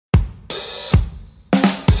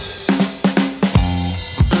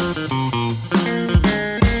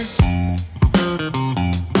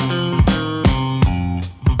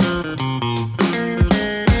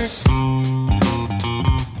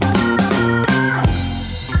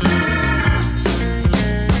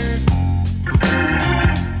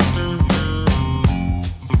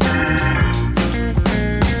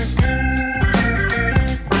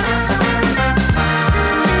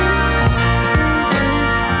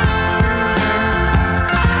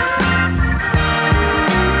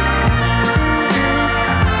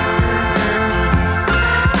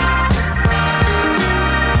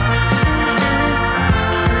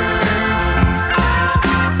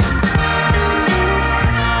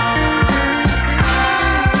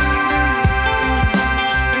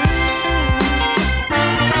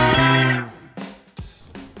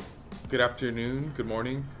good afternoon, good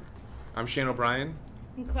morning. I'm Shane O'Brien.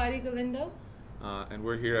 I'm Claudia Galindo. And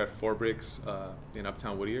we're here at Four Bricks in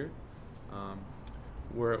Uptown Whittier.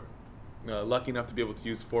 We're lucky enough to be able to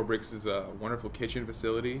use Four Bricks' wonderful kitchen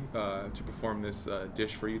facility to perform this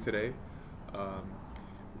dish for you today. The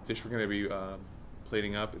dish we're going to be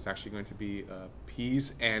plating up is actually going to be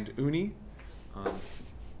peas and uni.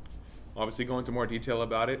 Obviously, go into more detail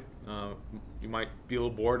about it. You might be a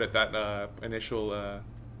little bored at that initial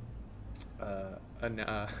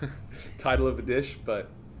title of the dish, but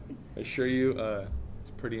I assure you it's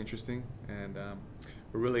pretty interesting, and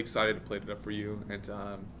we're really excited to plate it up for you and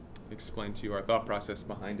explain to you our thought process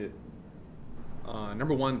behind it.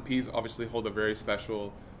 Number one, peas obviously hold a very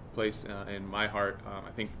special place in my heart. I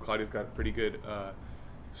think Claudia's got a pretty good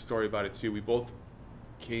story about it too. We both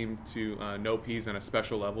came to know peas on a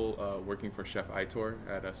special level working for Chef Whittier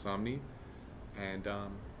at Somni, and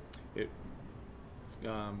it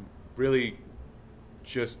really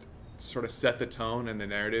just sort of set the tone and the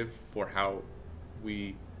narrative for how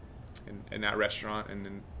we, in that restaurant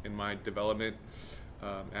and in my development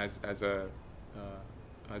as a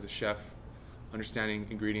chef, understanding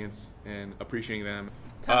ingredients and appreciating them.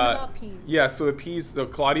 Talk about peas. Yeah, so the peas,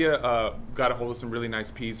 Claudia got a hold of some really nice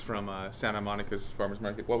peas from Santa Monica's farmer's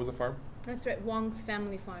market. What was the farm? That's right, Wong's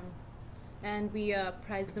Family Farm. And we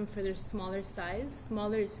prize them for their smaller size.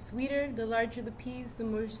 Smaller is sweeter. The larger the peas, the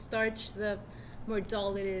more starch, the more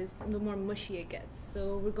dull it is, and the more mushy it gets.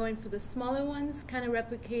 So we're going for the smaller ones, kind of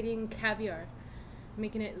replicating caviar,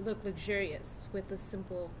 making it look luxurious with a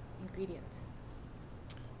simple ingredient.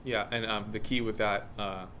 Yeah, and the key with that,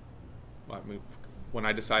 when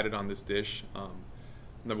I decided on this dish,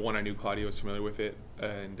 number one, I knew Claudia was familiar with it,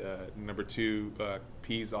 and number two,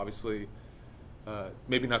 peas obviously,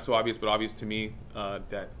 maybe not so obvious, but obvious to me,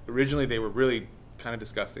 that originally they were really kind of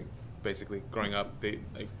disgusting. Basically, growing up,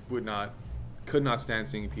 I could not stand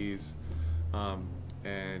seeing peas,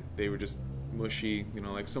 and they were just mushy. You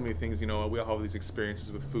know, like so many things. You know, we all have these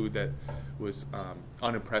experiences with food that was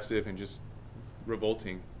unimpressive and just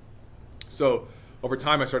revolting. So over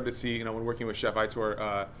time, I started to see, you know, when working with Chef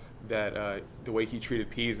Whittier, that the way he treated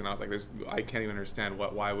peas, and I was like, I can't even understand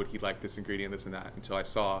why would he like this ingredient, this and that, until I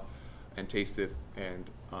saw and tasted and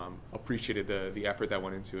appreciated the effort that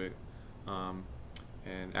went into it.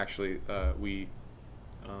 And actually, we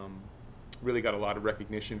really got a lot of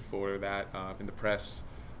recognition for that in the press.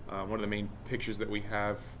 One of the main pictures that we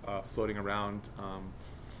have floating around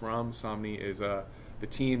from Somni is the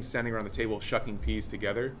team standing around the table shucking peas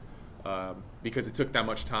together, because it took that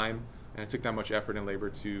much time and it took that much effort and labor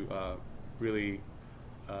to really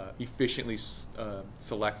efficiently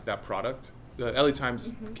select that product. The LA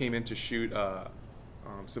Times came in to shoot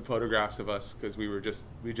some photographs of us because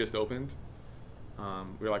we just opened.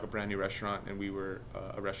 We were like a brand new restaurant, and we were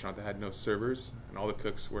a restaurant that had no servers, and all the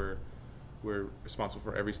cooks were responsible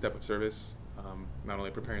for every step of service, not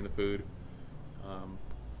only preparing the food,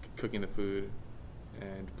 cooking the food,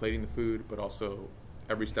 and plating the food, but also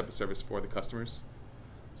every step of service for the customers.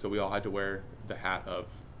 So we all had to wear the hat of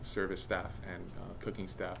service staff and cooking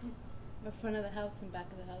staff. The front of the house and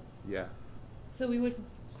back of the house. Yeah. So we would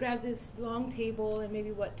grab this long table, and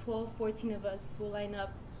maybe 12, 14 of us will line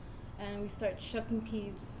up, and we start shucking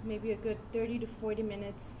peas, maybe a good 30 to 40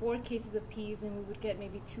 minutes, 4 cases of peas, and we would get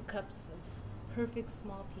maybe 2 cups of perfect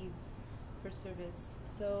small peas for service.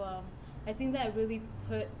 So I think that really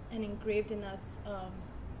put and engraved in us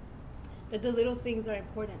that the little things are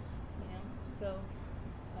important, you know. So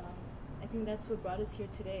I think that's what brought us here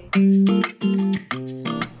today.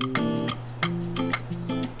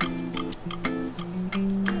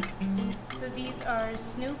 So these are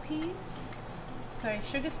snow peas.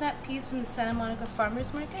 Sugar snap peas from the Santa Monica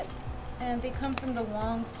Farmers Market, and they come from the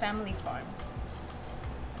Wong's Family Farms.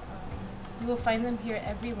 You will find them here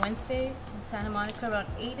every Wednesday in Santa Monica around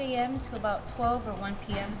 8 a.m. to about 12 or 1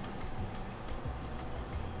 p.m.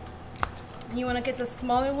 And you want to get the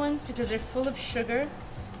smaller ones because they're full of sugar.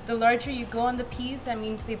 The larger you go on the peas, that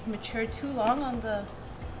means they've matured too long on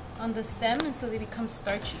the stem, and so they become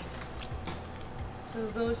starchy. So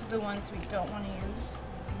those are the ones we don't want to use.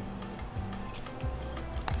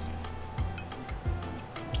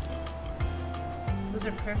 Those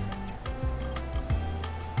are perfect.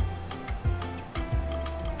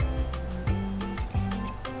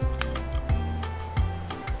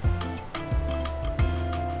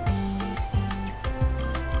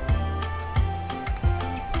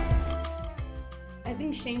 I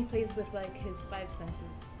think Shane plays with like his 5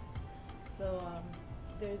 senses. So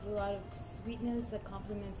there's a lot of sweetness that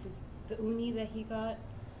complements the uni that he got,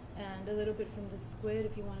 and a little bit from the squid,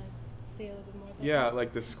 if you want to say a little bit more about that. Yeah,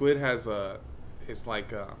 like the squid has it's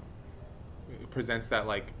like presents that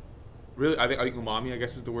like really I think umami, I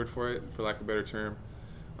guess is the word for it, for lack of a better term.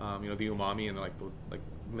 You know, the umami and the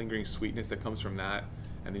lingering sweetness that comes from that,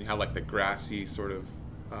 and then you have like the grassy sort of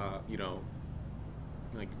you know,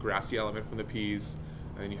 like the grassy element from the peas,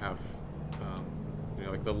 and then you have you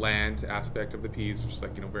know, like the land aspect of the peas, which is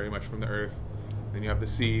like, you know, very much from the earth. Then you have the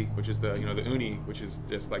sea, which is the, you know, the uni, which is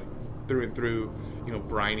just like through and through, you know,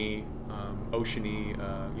 briny, oceany,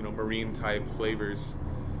 you know, marine type flavors,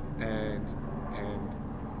 and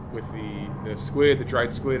with the squid, the dried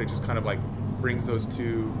squid, it just kind of like brings those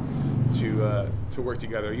two to work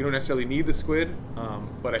together. You don't necessarily need the squid,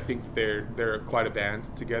 but I think they're quite a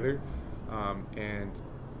band together, and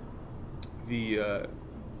the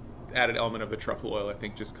added element of the truffle oil, I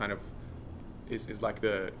think, just kind of is like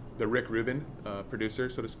the Rick Rubin producer,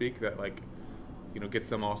 so to speak, that like, you know, gets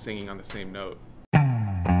them all singing on the same note.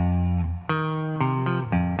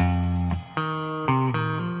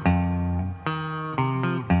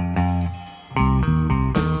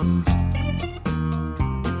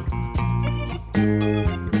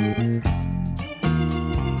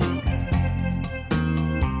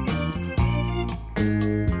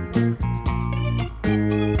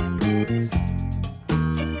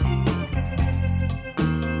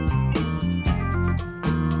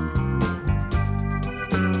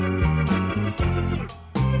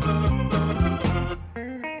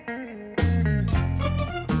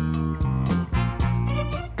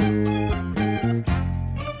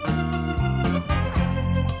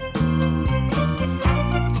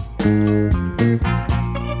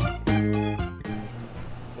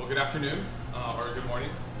 Well, good afternoon, or good morning.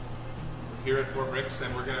 We're here at Fort Bricks,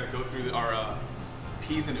 and we're going to go through our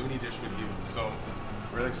peas and uni dish with you. So,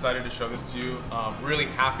 really excited to show this to you. Really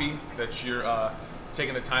happy that you're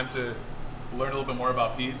taking the time to learn a little bit more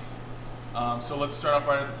about peas. So let's start off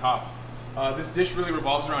right at the top. This dish really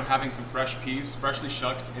revolves around having some fresh peas, freshly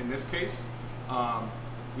shucked in this case.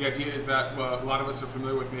 The idea is that a lot of us are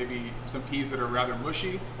familiar with maybe some peas that are rather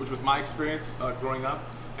mushy, which was my experience growing up,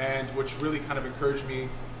 and which really kind of encouraged me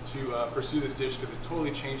to pursue this dish because it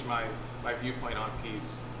totally changed my viewpoint on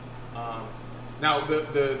peas. Now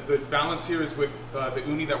the balance here is with the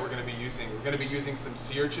uni that we're going to be using. We're going to be using some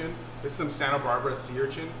sea urchin. This is some Santa Barbara sea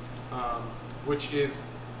urchin, which is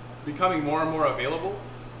becoming more and more available.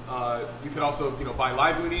 You could also, you know, buy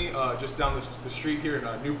live uni just down the street here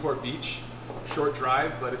in Newport Beach. Short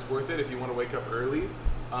drive, but it's worth it if you want to wake up early.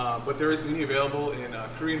 But there is uni available in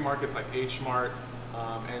Korean markets like H Mart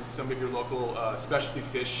and some of your local specialty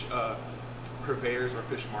fish purveyors or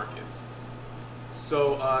fish markets.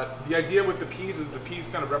 So the idea with the peas is the peas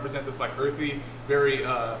kind of represent this like earthy, very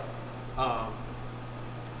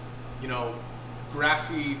you know,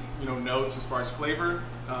 grassy, you know, notes as far as flavor,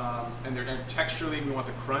 and texturally we want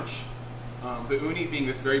the crunch. The uni being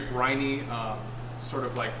this very briny, sort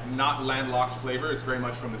of like not landlocked flavor. It's very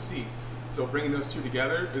much from the sea. So bringing those two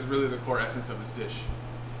together is really the core essence of this dish.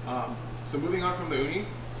 So moving on from the uni,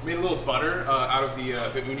 made a little butter out of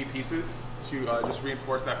the uni pieces to just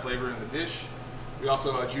reinforce that flavor in the dish. We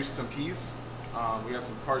also juiced some peas. We have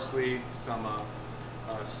some parsley, some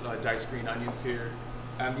diced green onions here.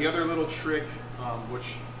 And the other little trick,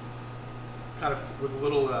 which kind of was a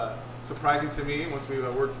little surprising to me once we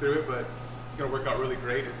worked through it, but it's going to work out really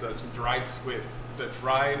great, is some dried squid. It's a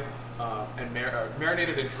dried and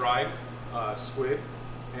marinated and dried squid,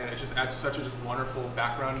 and it just adds such a just wonderful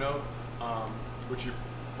background note, which you're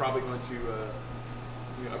probably going to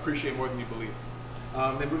you know, appreciate more than you believe.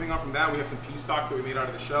 Then moving on from that, we have some pea stock that we made out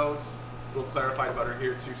of the shells, a little clarified butter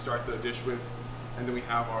here to start the dish with, and then we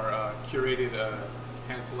have our curated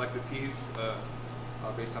hand-selected peas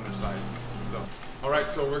based on their size. So, all right,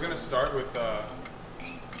 so we're going to start with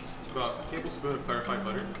about a tablespoon of clarified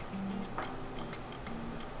butter.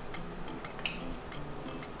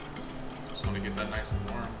 Just want to get that nice and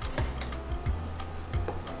warm.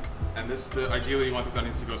 And this, ideally you want these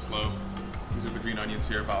onions to go slow. These are the green onions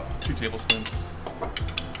here, about 2 tablespoons.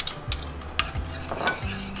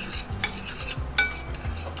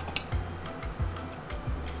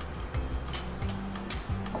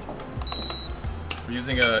 We're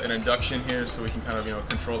using an induction here so we can kind of, you know,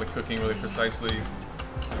 control the cooking really precisely.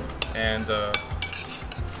 And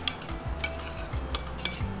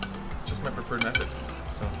just my preferred method.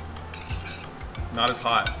 So not as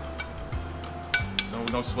hot.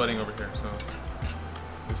 No sweating over here, so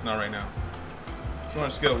it's not right now. So I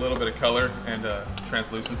want to just get a little bit of color and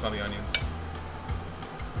translucence on the onions.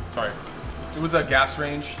 Sorry, it was a gas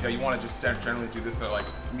range. Yeah, you want to just generally do this at like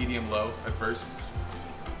medium-low at first.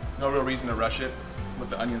 No real reason to rush it. Let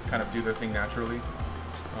the onions kind of do their thing naturally.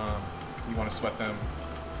 You want to sweat them.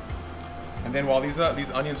 And then while these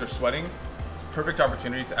onions are sweating, perfect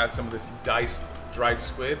opportunity to add some of this diced dried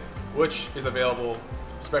squid, which is available,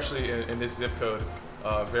 especially in this zip code,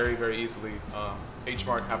 very, very easily. H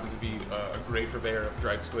Mart happens to be a great purveyor of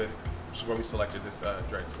dried squid, which is where we selected this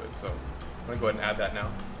dried squid. So I'm gonna go ahead and add that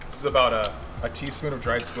now. This is about a teaspoon of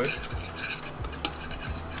dried squid.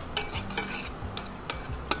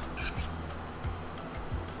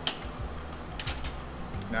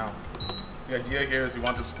 Now, the idea here is we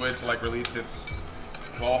want the squid to like release its,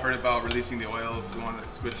 we've all heard about releasing the oils. We want the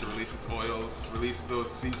squid to release its oils, release those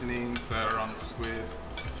seasonings that are on the squid,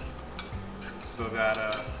 so that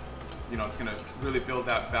you know, it's gonna really build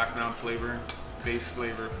that background flavor, base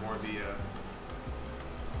flavor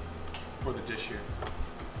for the dish here.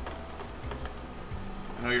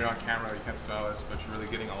 I know you're on camera, you can't smell this, but you're really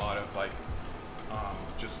getting a lot of like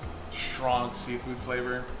just strong seafood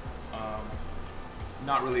flavor.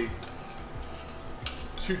 Not really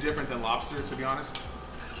too different than lobster, to be honest.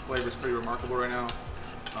 Flavor is pretty remarkable right now.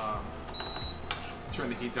 Turn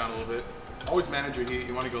the heat down a little bit. Always manage your heat.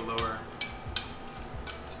 You want to go lower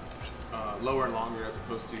and longer, as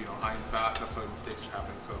opposed to, you know, high and fast. That's how mistakes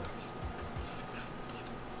happen. So,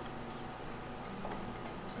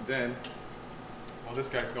 and then while this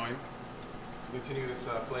guy's going, to continue this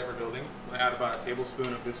flavor building, I'm gonna add about a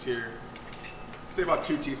tablespoon of this here. Say about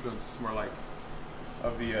 2 teaspoons, more like,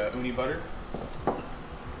 of the uni butter.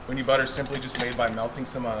 Uni butter is simply just made by melting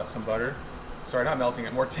some butter. Sorry, not melting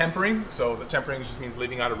it, more tempering. So the tempering just means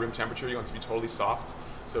leaving out at room temperature. You want it to be totally soft,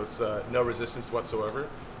 so it's no resistance whatsoever.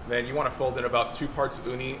 Then you want to fold in about 2 parts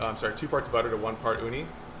butter to 1 part uni,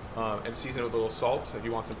 and season it with a little salt. If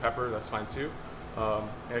you want some pepper, that's fine too. And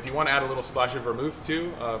if you want to add a little splash of vermouth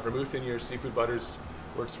too, vermouth in your seafood butters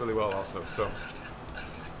works really well also. So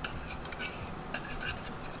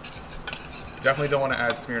definitely don't want to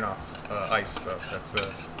add Smirnoff ice though. That's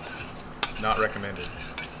not recommended.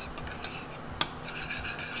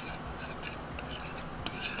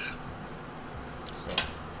 So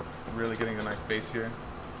really getting a nice base here.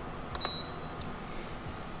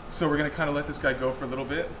 So we're gonna kind of let this guy go for a little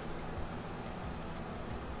bit.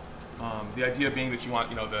 The idea being that you want,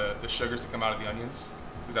 you know, the sugars to come out of the onions,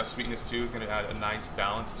 because that sweetness too is gonna add a nice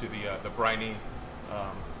balance to the briny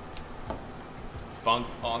funk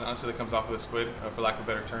honestly that comes off of the squid, for lack of a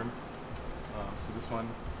better term. So this one.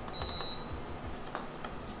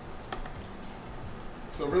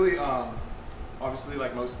 So really, obviously,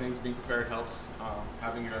 like most things, being prepared helps.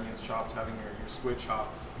 Having your onions chopped, having your squid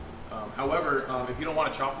chopped. However, if you don't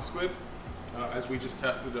want to chop the squid, as we just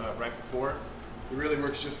tested right before, it really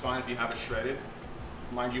works just fine if you have it shredded.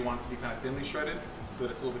 Mind you, want it to be kind of thinly shredded so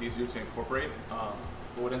that it's a little bit easier to incorporate. But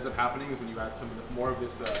what ends up happening is when you add more of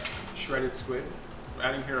this shredded squid, we're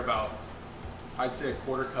adding here about, I'd say, a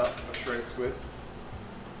 1/4 cup of shredded squid.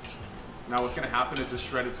 Now what's going to happen is this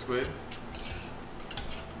shredded squid,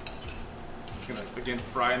 it's going to, again,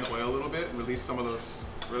 fry in the oil a little bit and release some of those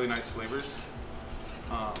really nice flavors.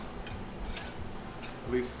 At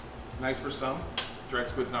least nice for some. Dried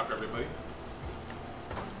squid's not for everybody.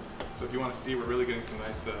 So if you want to see, we're really getting some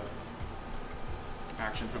nice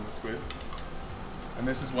action from the squid. And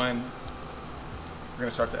this is when we're going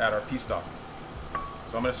to start to add our pea stock.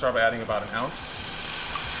 So I'm going to start by adding about 1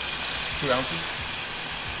 ounce, 2 ounces.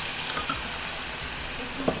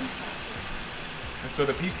 And so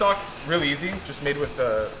the pea stock, really easy, just made with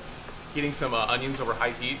heating some onions over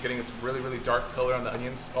high heat, getting this really, really dark color on the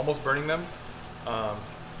onions, almost burning them.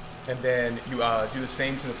 And then you do the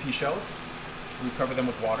same to the pea shells. You cover them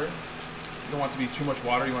with water. You don't want it to be too much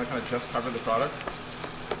water, you want to kind of just cover the product.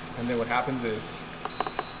 And then what happens is,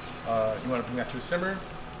 you want to bring that to a simmer,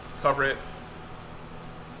 cover it,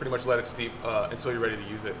 pretty much let it steep until you're ready to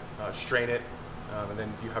use it. Strain it, and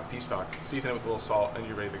then you have pea stock. Season it with a little salt, and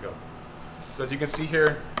you're ready to go. So as you can see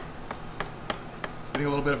here, getting a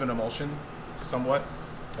little bit of an emulsion, somewhat,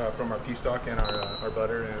 from our pea stock and our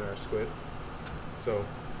butter and our squid. So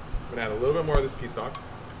I'm gonna add a little bit more of this pea stock.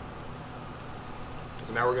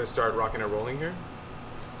 So now we're gonna start rocking and rolling here.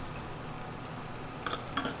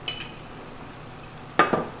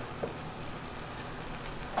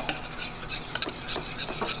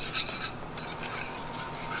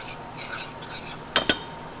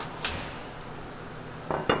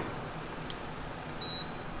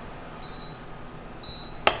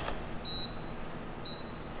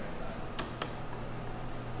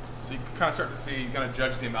 So you can kind of start to see, you kind of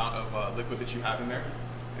judge the amount of liquid that you have in there.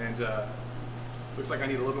 And looks like I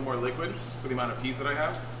need a little bit more liquid for the amount of peas that I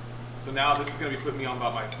have. So now this is going to be putting me on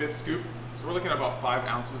about my 5th scoop. So we're looking at about 5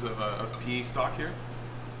 ounces of pea stock here.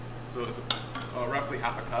 So it's roughly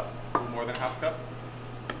half a cup, a little more than half a cup.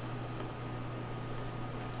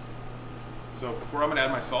 So before I'm gonna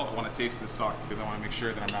add my salt, I want to taste the stock because I want to make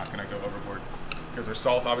sure that I'm not gonna go overboard. Because there's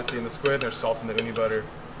salt obviously in the squid, there's salt in the uni butter,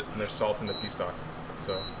 and there's salt in the pea stock.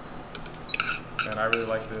 So, and I really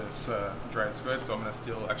like this dried squid, so I'm gonna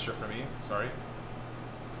steal extra for me. Sorry.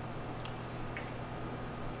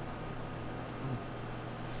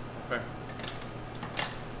 Okay.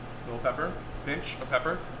 Little pepper, pinch of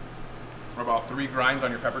pepper, or about 3 grinds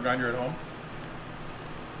on your pepper grinder at home.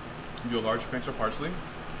 Do a large pinch of parsley.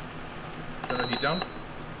 Turn the heat down.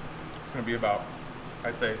 It's going to be about,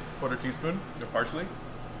 I'd say, 1/4 teaspoon of parsley.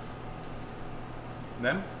 And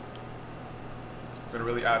then, I'm going to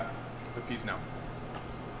really add the peas now.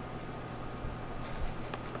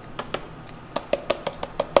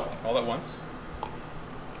 All at once.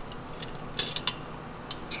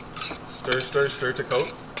 Stir, stir, stir to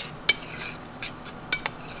coat.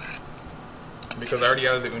 Because I already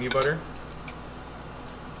added the uni butter,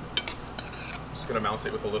 I'm just going to mount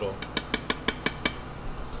it with a little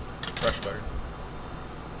fresh butter.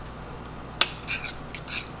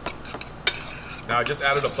 Now I just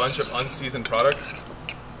added a bunch of unseasoned products,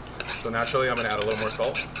 so naturally I'm going to add a little more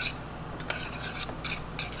salt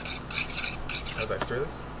as I stir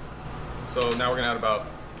this. So now we're going to add about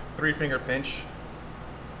 3-finger pinch,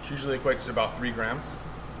 which usually equates to about 3 grams,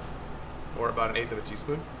 or about 1/8 of a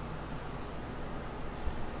teaspoon.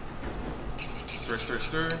 Stir, stir,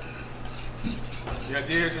 stir. The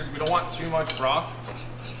idea is we don't want too much broth.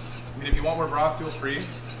 I mean, if you want more broth, feel free.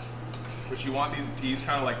 But you want these peas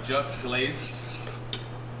kind of like just glazed.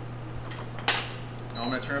 Now I'm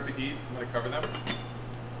going to turn up the heat. I'm going to cover them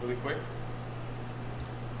really quick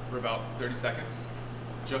for about 30 seconds,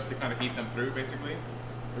 just to kind of heat them through, basically.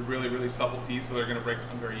 They're really, really supple peas, so they're going to break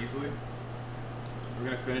down very easily. We're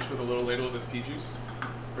going to finish with a little ladle of this pea juice.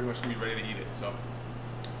 Pretty much going to be ready to eat it. So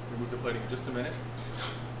we'll move to plating in just a minute.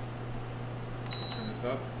 Turn this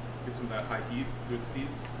up. Get some of that high heat through the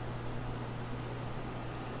peas.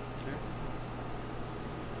 Okay.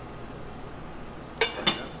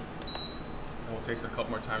 And we'll taste it a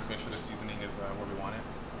couple more times, make sure the seasoning is where we want it.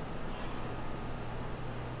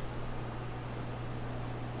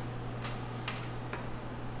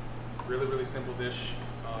 Really, really simple dish.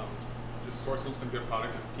 Just sourcing some good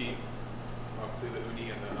product is key. Obviously, the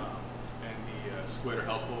uni and the squid are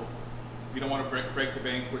helpful. You don't want to break the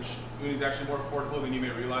bank, which uni is actually more affordable than you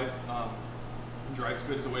may realize. Dried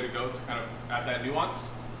squid is a way to go to kind of add that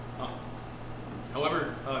nuance.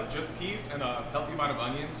 However, just peas and a healthy amount of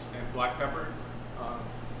onions and black pepper,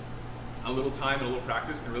 a little time and a little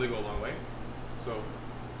practice can really go a long way. So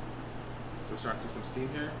we're starting to see some steam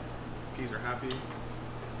here. Peas are happy.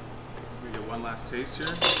 Let me get one last taste here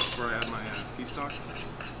before I add my pea stock.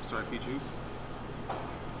 Sorry, pea juice.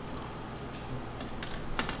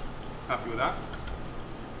 Happy with that.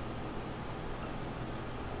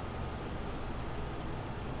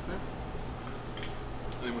 Okay.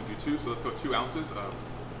 And then we'll do 2, so let's go 2 ounces of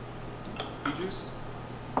pea juice.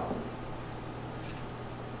 A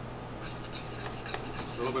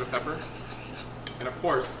little bit of pepper. And of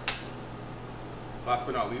course, last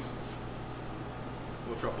but not least, a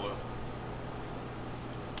little truffle oil.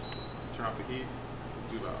 Turn off the heat.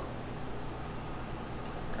 Do about,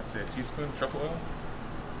 I'd say, a teaspoon of truffle oil.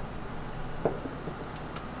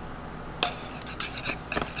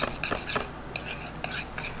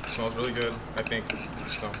 Smells really good, I think.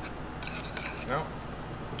 So now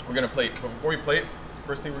we're gonna plate. But before we plate, the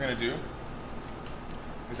first thing we're gonna do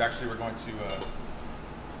is actually we're going to a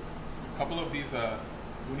couple of these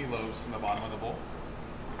uni loaves in the bottom of the bowl.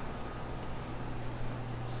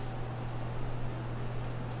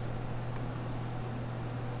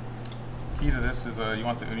 Key to this is you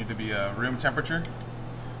want the uni to be room temperature.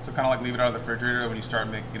 So kind of like leave it out of the refrigerator when you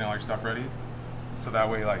start getting all your stuff ready. So that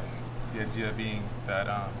way, like the idea being that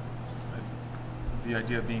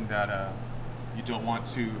you don't want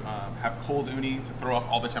to have cold uni to throw off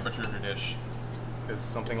all the temperature of your dish, because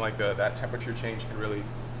something like that temperature change can really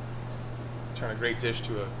turn a great dish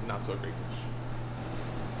to a not so great dish.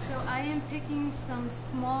 So I am picking some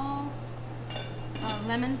small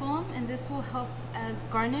lemon balm, and this will help as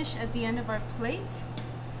garnish at the end of our plate.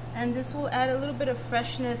 And this will add a little bit of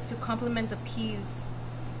freshness to complement the peas.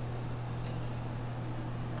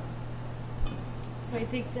 So I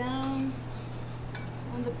dig down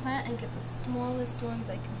on the plant and get the smallest ones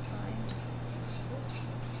I can find. Just like this.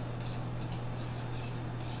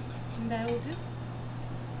 And that'll do.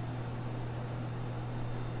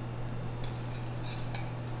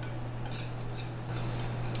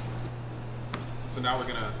 So now we're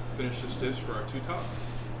gonna finish this dish for our 2-top.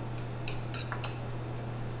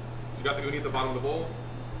 So you got the uni at the bottom of the bowl.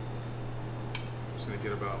 I'm just gonna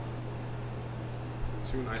get about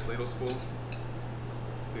 2 nice ladles full.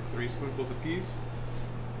 say 3 spoonfuls of peas,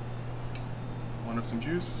 1 of some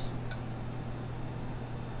juice,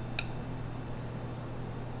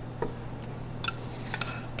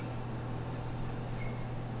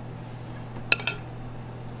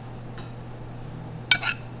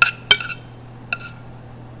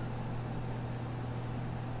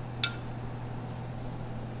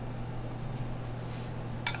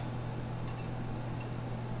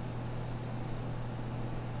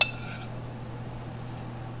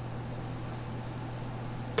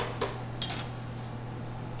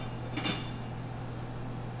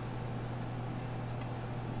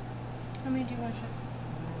 How many do you want, Chef?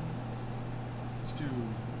 let's do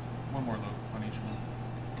 1 more loaf on each one.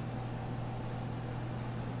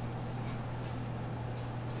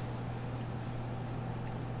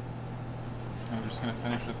 And we're just going to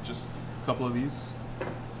finish with just a couple of these.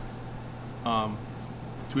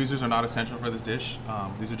 Tweezers are not essential for this dish.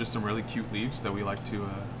 These are just some really cute leaves that we like to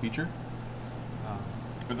feature.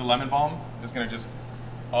 But the lemon balm is going to just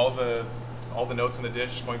all the notes in the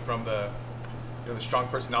dish, going from the strong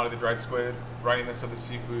personality of the dried squid, runniness of the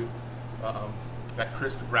seafood, that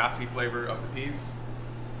crisp grassy flavor of the peas,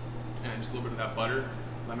 and just a little bit of that butter,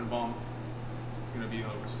 lemon balm. It's going to be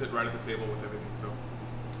sit right at the table with everything. So,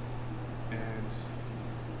 and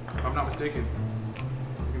if I'm not mistaken,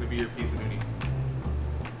 this is going to be your piece of uni.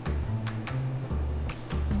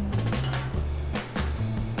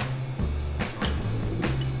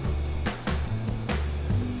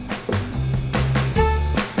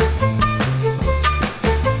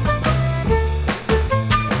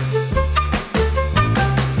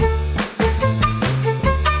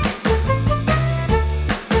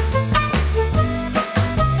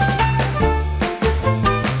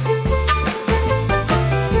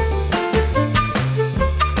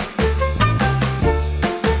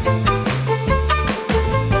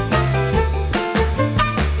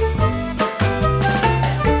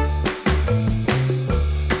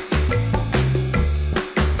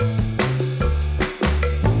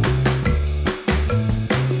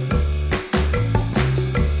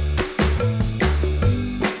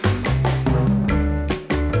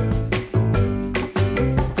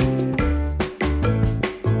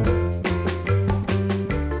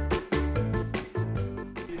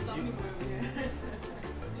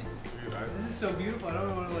 So beautiful. I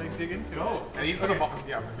don't want to like dig into Go. it. And eat from the bottom.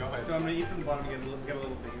 Yeah, go ahead. So I'm gonna eat from the bottom and get a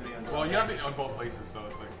little bit of the on top. Well, you have it on both places, so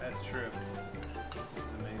it's like. That's true. This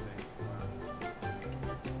is amazing.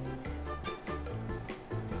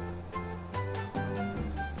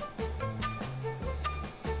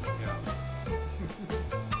 Yeah.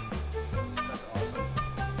 That's awesome.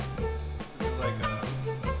 This is like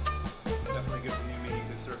definitely gives a new meaning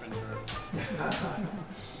to surf and turf.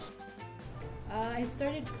 I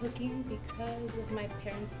started cooking because of my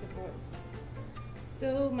parents' divorce.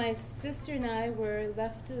 So my sister and I were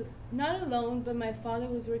left not alone, but my father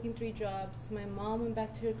was working 3 jobs. My mom went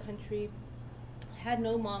back to her country. Had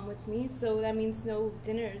no mom with me, so that means no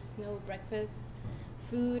dinners, no breakfast,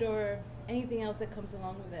 food, or anything else that comes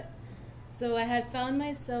along with it. So I had found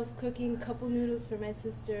myself cooking couple noodles for my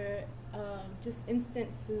sister, just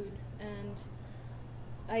instant food, and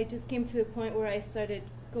I just came to the point where I started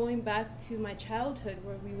going back to my childhood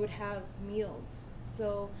where we would have meals.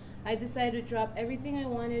 So I decided to drop everything I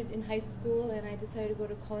wanted in high school, and I decided to go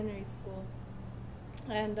to culinary school.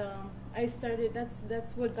 And I started,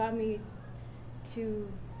 that's what got me to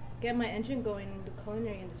get my engine going in the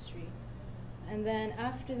culinary industry. And then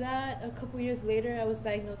after that, a couple years later, I was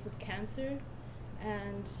diagnosed with cancer,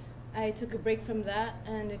 and I took a break from that,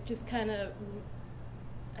 and it just kind of,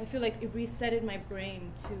 I feel like it resetted my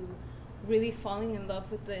brain to really falling in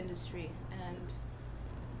love with the industry. And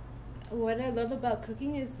what I love about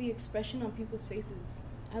cooking is the expression on people's faces.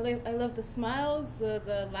 I love the smiles,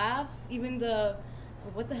 the laughs, even the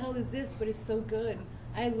what the hell is this, but it's so good.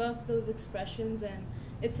 I love those expressions, and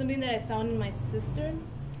it's something that I found in my sister,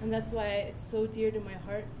 and that's why it's so dear to my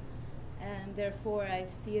heart, and therefore I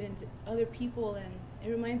see it in other people, and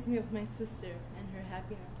it reminds me of my sister and her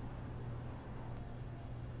happiness.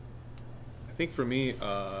 I think for me,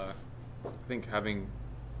 I think having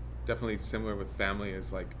definitely similar with family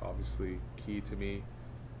is like obviously key to me.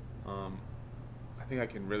 I think I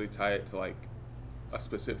can really tie it to like a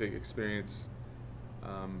specific experience.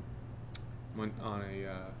 Went on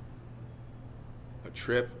a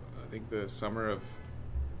trip, I think the summer of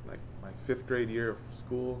like my 5th grade year of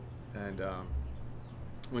school, and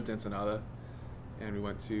went to Ensenada, and we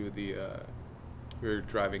went to the we were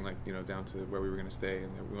driving like down to where we were gonna stay,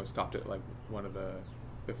 and then we stopped at like one of the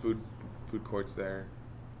food courts there,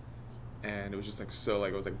 and it was just like so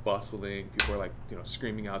like it was like bustling. People were like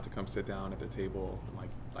screaming out to come sit down at the table. Like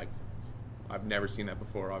I've never seen that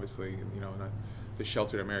before. Obviously, in the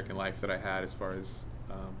sheltered American life that I had as far as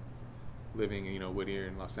living in Whittier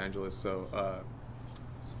in Los Angeles. So,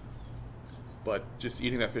 but just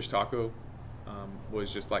eating that fish taco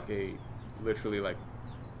was just like literally like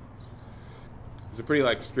it was a pretty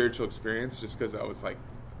like spiritual experience, just because I was like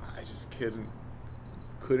I just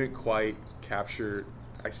couldn't quite capture.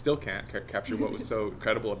 I still can't capture what was so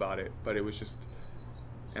incredible about it, but it was just,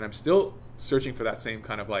 and I'm still searching for that same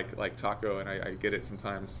kind of like taco, and I get it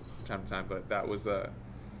sometimes from time to time, but that was that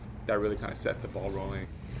really kind of set the ball rolling.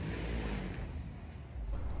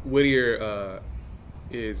 Whittier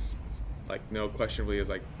is like no questionably is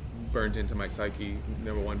like burned into my psyche.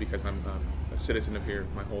 Number one, because I'm a citizen of here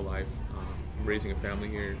my whole life. I'm raising a family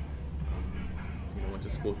here. Went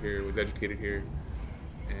to school here, was educated here,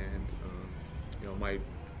 and my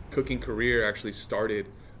cooking career actually started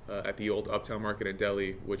at the old Uptown Market and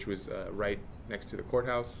Deli, which was right next to the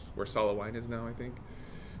courthouse where Sala Wine is now, I think.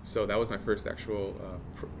 So that was my first actual,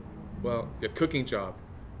 cooking job.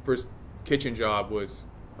 First kitchen job was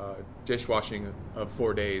dishwashing of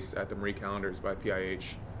 4 days at the Marie Callender's by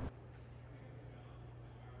PIH.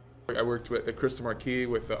 I worked at Crystal Marquis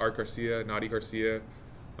with Art Garcia, Nadi Garcia,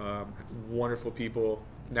 wonderful people.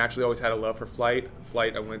 Naturally always had a love for Flight.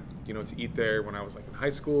 I went, to eat there when I was like in high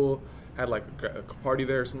school, had like a party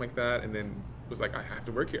there or something like that, and then was like, I have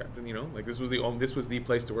to work here. Like this was the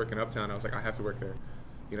place to work in Uptown. I was like, I have to work there,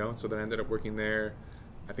 So then I ended up working there.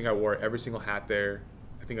 I think I wore every single hat there.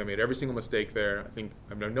 I think I made every single mistake there.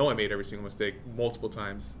 I know I made every single mistake multiple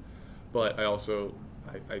times, but I also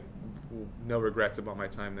I no regrets about my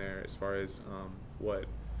time there as far as what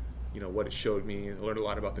it showed me. I learned a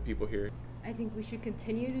lot about the people here. I think we should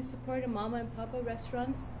continue to support Mama and Papa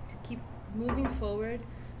restaurants to keep moving forward.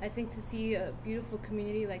 I think to see a beautiful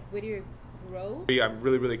community like Whittier grow. I'm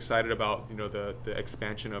really, really excited about the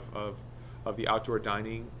expansion of the outdoor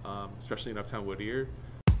dining, especially in Uptown Whittier.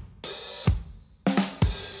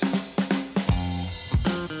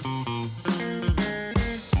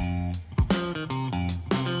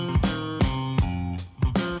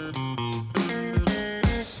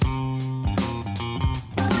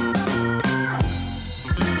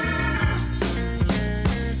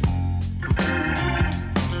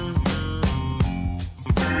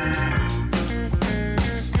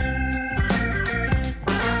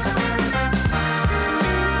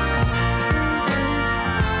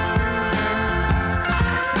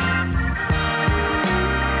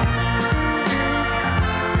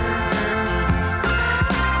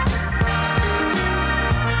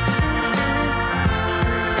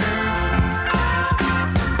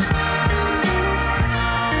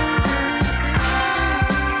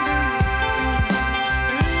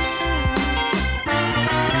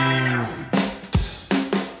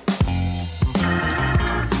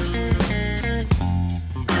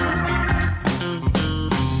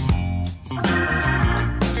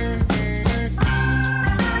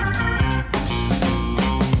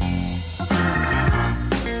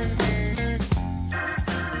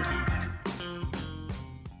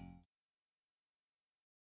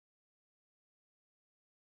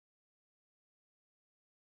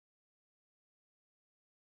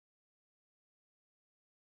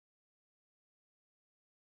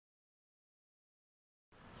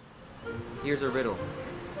 Here's a riddle.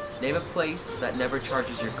 Name a place that never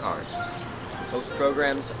charges your card. Hosts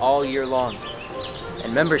programs all year long.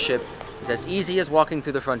 And membership is as easy as walking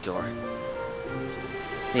through the front door.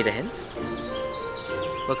 Need a hint?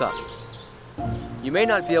 Look up. You may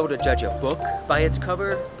not be able to judge a book by its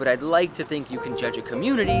cover, but I'd like to think you can judge a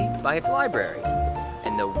community by its library.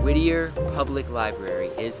 And the Whittier Public Library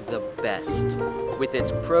is the best, with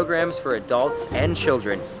its programs for adults and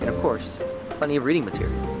children, and of course, plenty of reading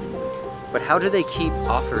material. But how do they keep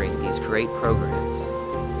offering these great programs?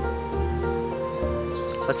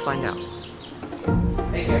 Let's find out.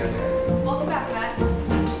 Hey, Karen. Welcome back, Matt.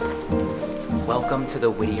 Welcome to the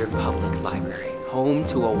Whittier Public Library, home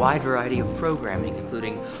to a wide variety of programming,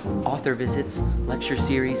 including author visits, lecture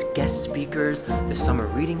series, guest speakers, the summer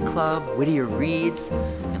reading club, Whittier Reads,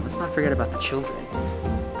 and let's not forget about the children.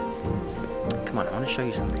 Come on, I want to show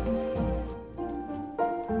you something.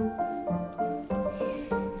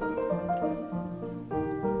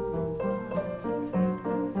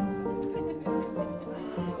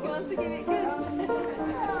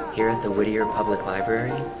 Here at the Whittier Public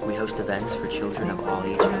Library, we host events for children of all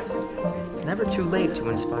ages. It's never too late to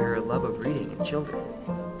inspire a love of reading in children.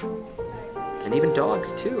 And even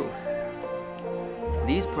dogs, too.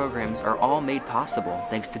 These programs are all made possible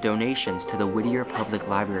thanks to donations to the Whittier Public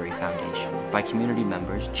Library Foundation by community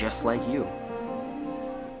members just like you.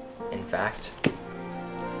 In fact,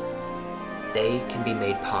 they can be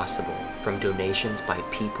made possible from donations by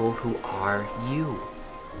people who are you.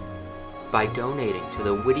 By donating to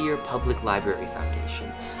the Whittier Public Library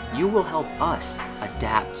Foundation, you will help us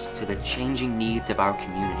adapt to the changing needs of our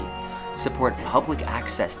community, support public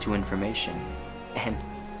access to information, and,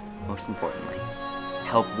 most importantly,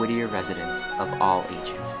 help Whittier residents of all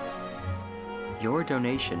ages. Your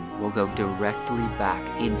donation will go directly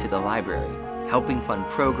back into the library, helping fund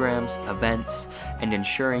programs, events, and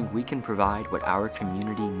ensuring we can provide what our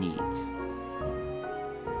community needs.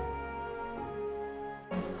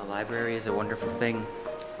 A library is a wonderful thing,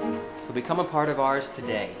 so become a part of ours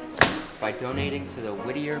today by donating to the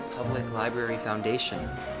Whittier Public Library Foundation.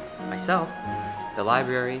 Myself, the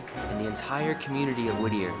library, and the entire community of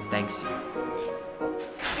Whittier thanks you.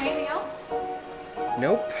 Anything else?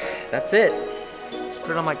 Nope, that's it. Just put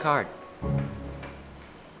it on my card.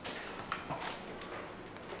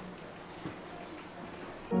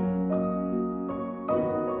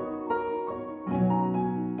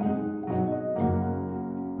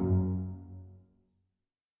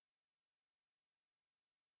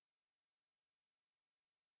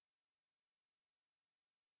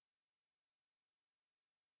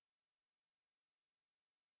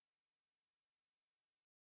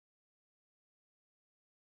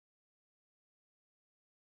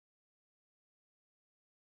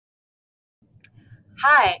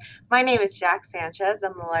 Hi, my name is Jack Sanchez.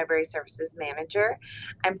 I'm the Library Services Manager.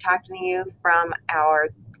 I'm talking to you from our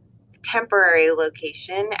temporary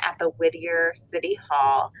location at the Whittier City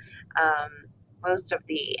Hall. Most of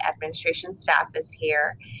the administration staff is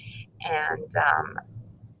here, and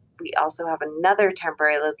we also have another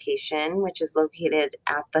temporary location, which is located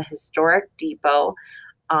at the Historic Depot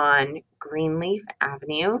on Greenleaf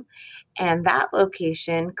Avenue. And that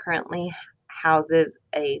location currently houses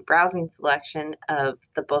a browsing selection of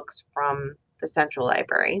the books from the Central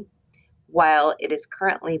Library while it is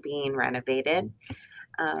currently being renovated.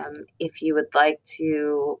 If you would like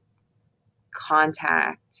to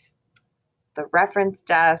contact the reference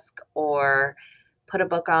desk or put a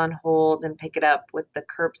book on hold and pick it up with the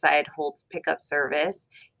curbside holds pickup service,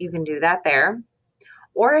 you can do that there.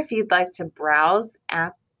 Or if you'd like to browse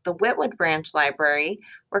at the Whitwood Branch Library,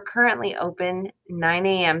 we're currently open 9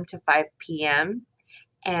 a.m. to 5 p.m.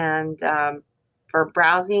 and for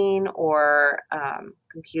browsing or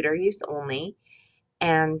computer use only.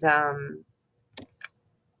 And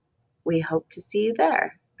we hope to see you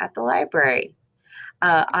there at the library.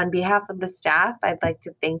 On behalf of the staff, I'd like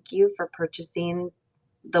to thank you for purchasing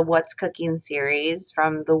the What's Cooking series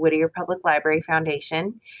from the Whittier Public Library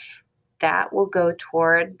Foundation. That will go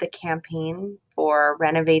toward the campaign for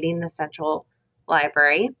renovating the Central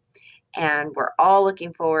Library, and we're all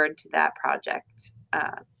looking forward to that project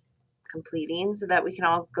completing so that we can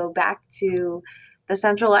all go back to the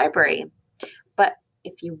Central Library. But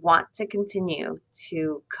if you want to continue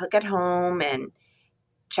to cook at home and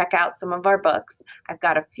check out some of our books, I've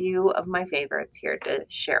got a few of my favorites here to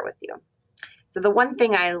share with you. So the one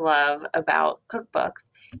thing I love about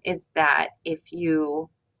cookbooks is that if you,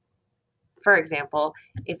 for example,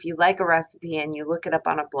 if you like a recipe and you look it up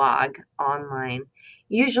on a blog online,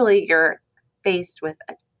 usually you're faced with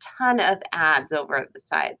a ton of ads over at the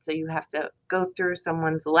side. So you have to go through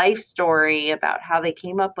someone's life story about how they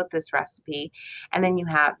came up with this recipe, and then you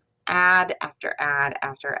have ad after ad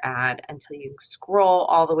after ad until you scroll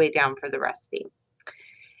all the way down for the recipe.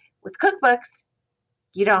 With cookbooks,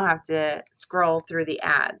 you don't have to scroll through the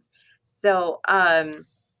ads. So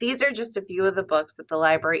these are just a few of the books that the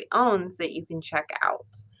library owns that you can check out.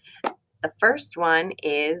 The first one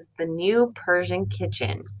is The New Persian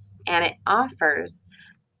Kitchen, and it offers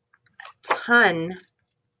a ton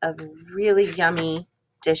of really yummy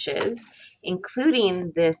dishes,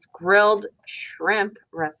 including this grilled shrimp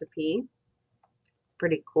recipe. It's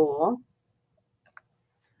pretty cool.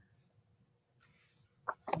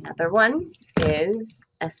 Another one is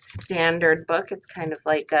a standard book. It's kind of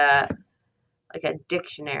like a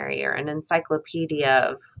dictionary or an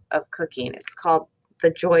encyclopedia of cooking. It's called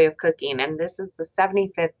The Joy of Cooking, and this is the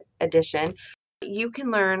 75th edition. You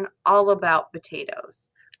can learn all about potatoes.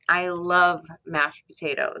 I love mashed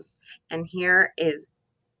potatoes, and here is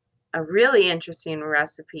a really interesting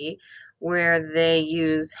recipe where they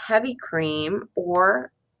use heavy cream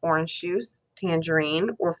or orange juice, tangerine,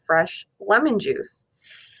 or fresh lemon juice.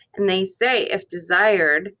 And they say if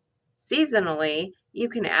desired seasonally, you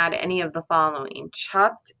can add any of the following: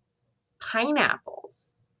 chopped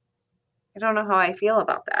pineapples. I don't know how I feel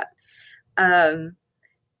about that.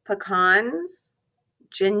 pecans,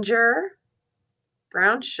 ginger,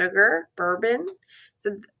 brown sugar, bourbon.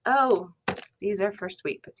 So, oh, these are for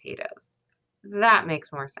sweet potatoes. That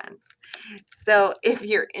makes more sense. So if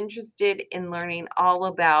you're interested in learning all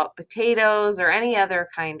about potatoes or any other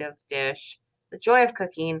kind of dish, The Joy of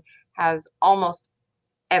Cooking has almost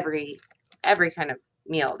every kind of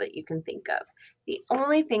meal that you can think of. The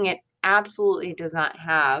only thing it absolutely does not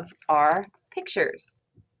have are pictures.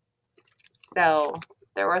 So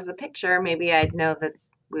if there was a picture, maybe I'd know that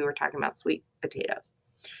we were talking about sweet potatoes.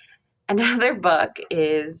 Another book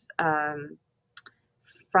is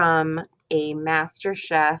from a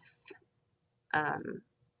MasterChef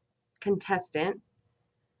contestant.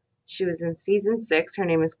 She was in season 6. Her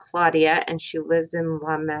name is Claudia, and she lives in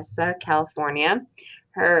La Mesa, California.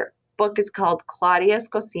 Her book is called Claudia's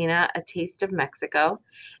Cocina, A Taste of Mexico,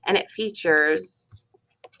 and it features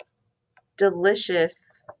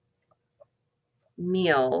delicious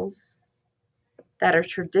meals that are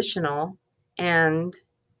traditional and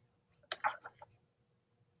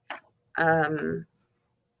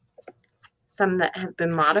some that have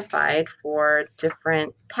been modified for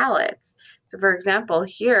different palates. So for example,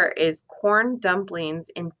 here is corn dumplings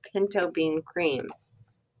in pinto bean cream.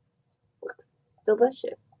 Looks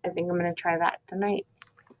delicious. I think I'm going to try that tonight.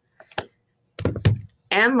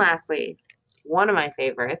 And lastly, one of my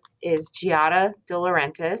favorites is Giada De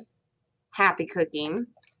Laurentiis, Happy Cooking.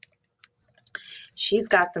 She's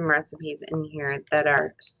got some recipes in here that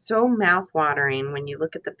are so mouth-watering when you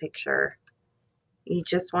look at the picture. You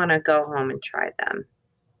just want to go home and try them.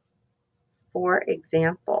 For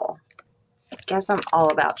example, I guess I'm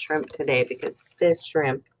all about shrimp today because this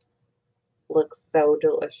shrimp looks so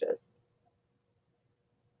delicious.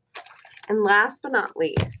 And last but not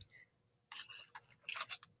least,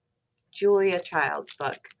 Julia Child's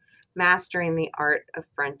book, Mastering the Art of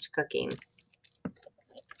French Cooking.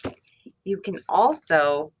 You can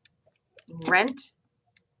also rent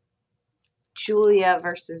Julia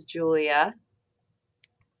versus Julia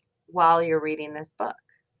while you're reading this book.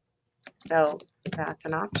 So that's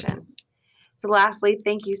an option. So lastly,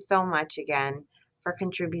 thank you so much again for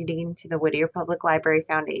contributing to the Whittier Public Library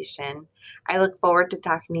Foundation. I look forward to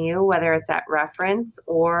talking to you, whether it's at Reference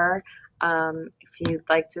or if you'd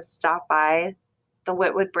like to stop by the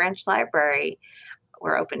Whitwood Branch Library.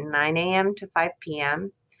 We're open 9 a.m. to 5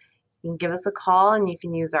 p.m. You can give us a call and you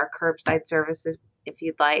can use our curbside service if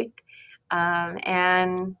you'd like.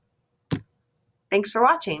 And thanks for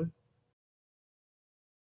watching.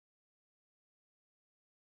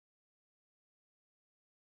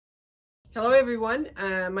 Hello everyone,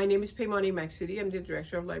 my name is Paimani Maksudi. I'm the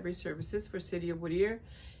Director of Library Services for City of Whittier.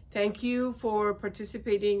 Thank you for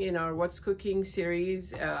participating in our What's Cooking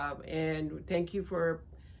series, and thank you for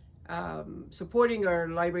supporting our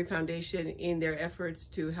Library Foundation in their efforts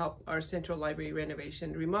to help our Central Library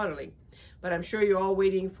renovation remodeling. But I'm sure you're all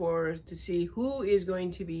waiting to see who is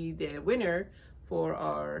going to be the winner for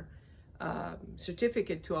our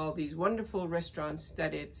certificate to all these wonderful restaurants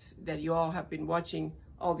that you all have been watching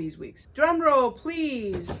all these weeks. Drum roll,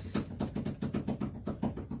 please.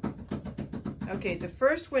 Okay, the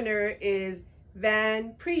first winner is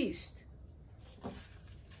Van Priest.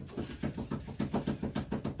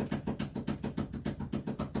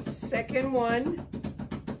 Second one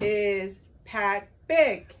is Pat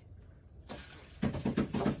Big.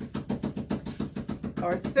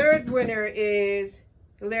 Our third winner is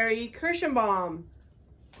Larry Kirschenbaum.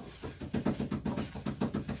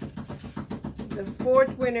 The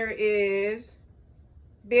fourth winner is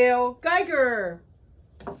Bill Geiger.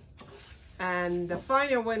 And the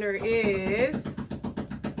final winner is,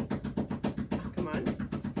 come on,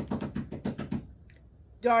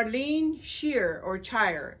 Darlene Shear or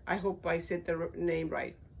Chire. I hope I said the name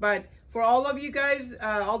right. But for all of you guys,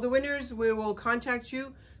 all the winners, we will contact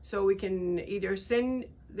you so we can either send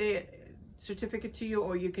the certificate to you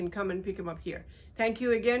or you can come and pick them up here. Thank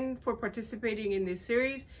you again for participating in this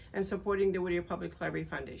series and supporting the Whittier Public Library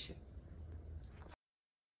Foundation.